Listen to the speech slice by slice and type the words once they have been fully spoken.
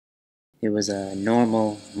It was a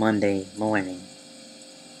normal Monday morning.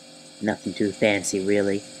 Nothing too fancy,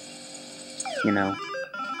 really. You know,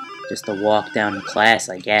 just a walk down to class,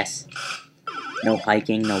 I guess. No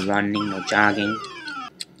hiking, no running, no jogging,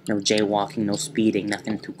 no jaywalking, no speeding,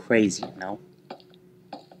 nothing too crazy, you know?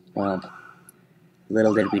 Well,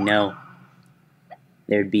 little did we know,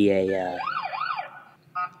 there'd be a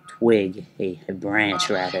twig, a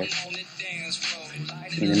branch rather,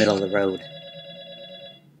 in the middle of the road.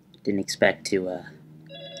 Didn't expect to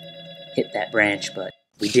hit that branch, but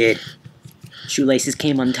we did. Shoelaces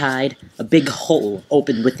came untied, a big hole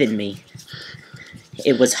opened within me.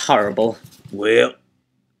 It was horrible. Well,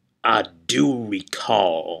 I do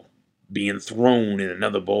recall being thrown in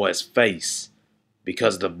another boy's face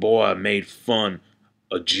because the boy made fun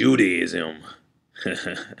of Judaism.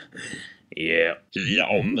 Yeah. He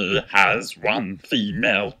only has one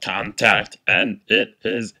female contact, and it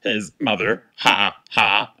is his mother. Ha,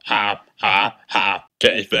 ha, ha, ha, ha.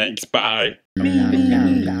 Okay, thanks, bye.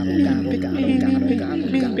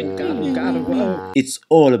 It's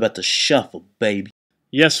all about the shuffle, baby.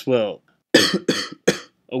 Yes, well,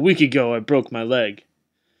 a week ago I broke my leg,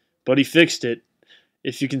 but he fixed it.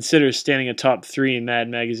 If you consider standing atop 3 in Mad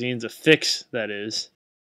Magazine's a fix, that is.